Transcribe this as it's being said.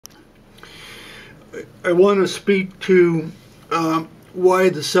I want to speak to why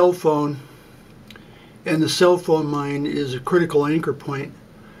the cell phone and the cell phone mine is a critical anchor point,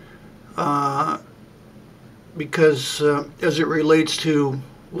 because as it relates to,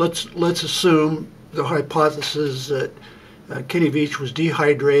 let's assume the hypothesis that Kenny Veach was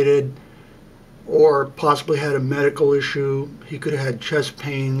dehydrated or possibly had a medical issue. He could have had chest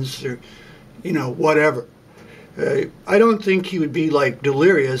pains or, whatever. I don't think he would be like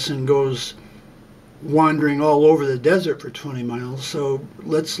delirious and goes wandering all over the desert for 20 miles. So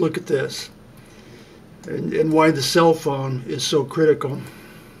let's look at this and why the cell phone is so critical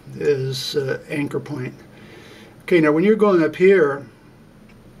is anchor point. Okay, now when you're going up here,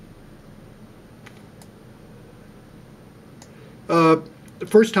 the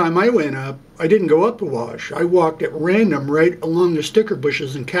first time I went up, I didn't go up a wash. I walked at random right along the sticker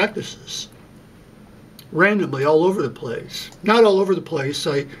bushes and cactuses. Randomly all over the place. Not all over the place.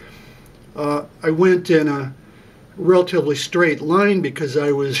 I went in a relatively straight line because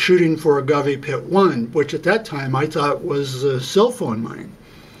I was shooting for Agave Pit 1, which at that time I thought was a cell phone mine.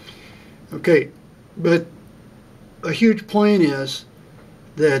 Okay, but a huge point is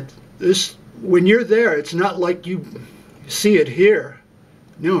that this, when you're there, it's not like you see it here.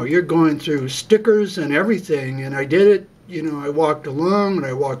 No, you're going through stickers and everything, and I did it. I walked along and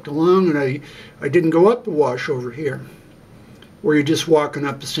I walked along, and I didn't go up the wash over here where you're just walking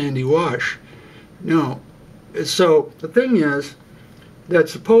up the sandy wash. No. So the thing is that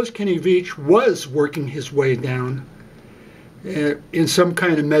suppose Kenny Veach was working his way down in some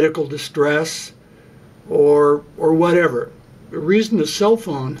kind of medical distress or whatever. The reason the cell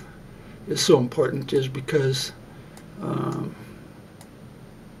phone is so important is because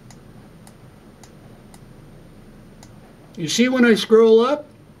you see when I scroll up,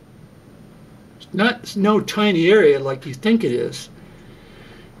 it's no tiny area like you think it is.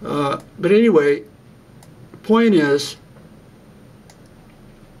 But anyway, the point is,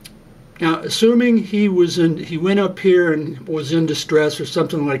 now assuming he went up here and was in distress or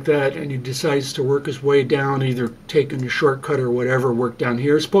something like that, and he decides to work his way down, either taking a shortcut or whatever, work down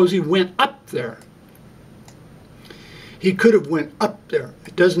here. Suppose he went up there. He could have went up there.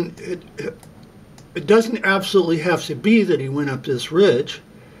 It doesn't absolutely have to be that he went up this ridge,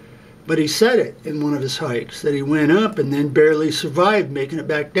 but he said it in one of his hikes, that he went up and then barely survived making it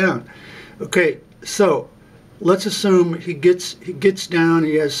back down. Okay, so let's assume he gets down,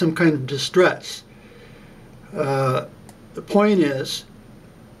 he has some kind of distress. The point is,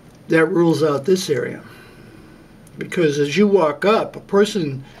 that rules out this area. Because as you walk up, a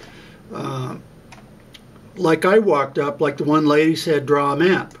person, like I walked up, like the one lady said, draw a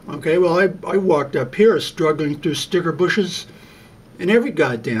map. Okay, well, I walked up here struggling through sticker bushes and every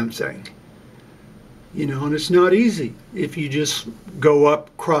goddamn thing. And it's not easy if you just go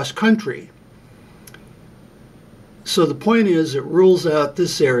up cross country. So the point is, it rules out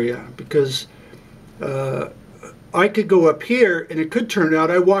this area because I could go up here and it could turn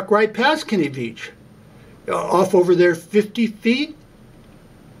out I walk right past Kenny Veach. Off over there 50 feet?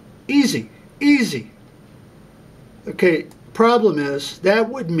 Easy, easy. Okay, problem is, that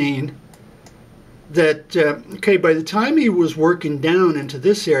would mean that, okay, by the time he was working down into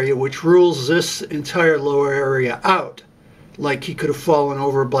this area, which rules this entire lower area out, like he could have fallen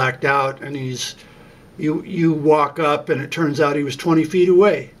over, blacked out, and you walk up and it turns out he was 20 feet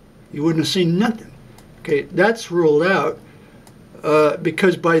away. You wouldn't have seen nothing. Okay, that's ruled out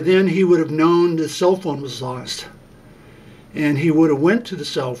because by then he would have known the cell phone was lost. And he would have went to the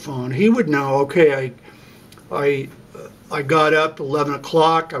cell phone. He would know, okay, I got up 11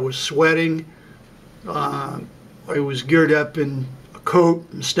 o'clock, I was sweating, I was geared up in a coat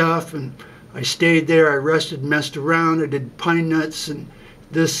and stuff, and I stayed there, I rested, messed around, I did pine nuts and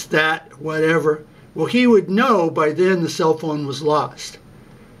this, that, whatever. Well, he would know by then the cell phone was lost.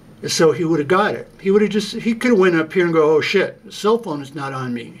 So he would have got it. He could have went up here and go, oh shit, the cell phone is not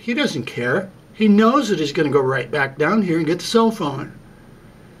on me. He doesn't care. He knows that he's going to go right back down here and get the cell phone.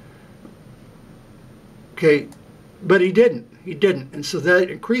 Okay, but he didn't. He didn't. And so that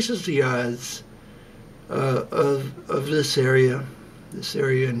increases the odds of this area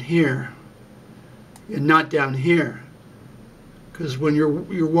in here, and not down here. Because when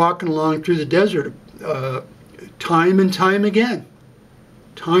you're walking along through the desert, time and time again,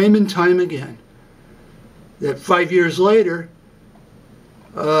 that 5 years later,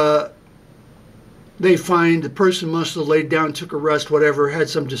 they find the person must have laid down, took a rest, whatever, had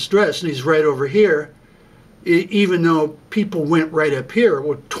some distress, and he's right over here, even though people went right up here.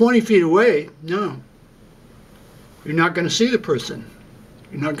 Well, 20 feet away, no. You're not going to see the person.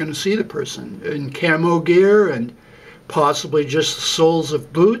 You're not going to see the person in camo gear and possibly just the soles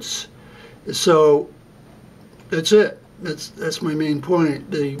of boots So that's it. That's my main point.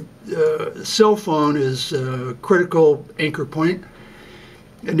 The cell phone is a critical anchor point.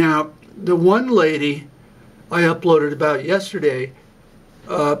 And now, the one lady I uploaded about yesterday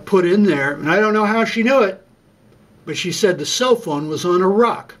put in there, and I don't know how she knew it, but she said the cell phone was on a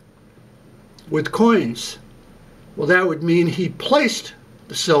rock with coins. Well, that would mean he placed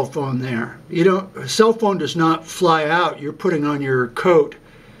the cell phone there. You don't, a cell phone does not fly out. You're putting on your coat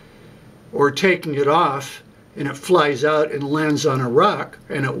or taking it off, and it flies out and lands on a rock,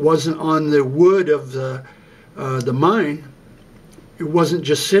 and it wasn't on the wood of the mine. It wasn't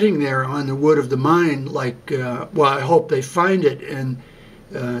just sitting there on the wood of the mine like, well, I hope they find it and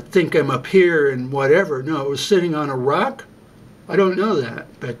think I'm up here and whatever. No, it was sitting on a rock. I don't know that,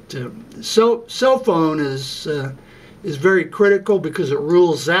 but cell phone is very critical because it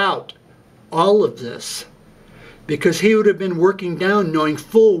rules out all of this. Because he would have been working down knowing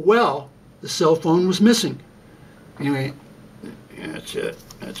full well the cell phone was missing. Anyway, yeah, that's it.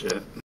 That's it.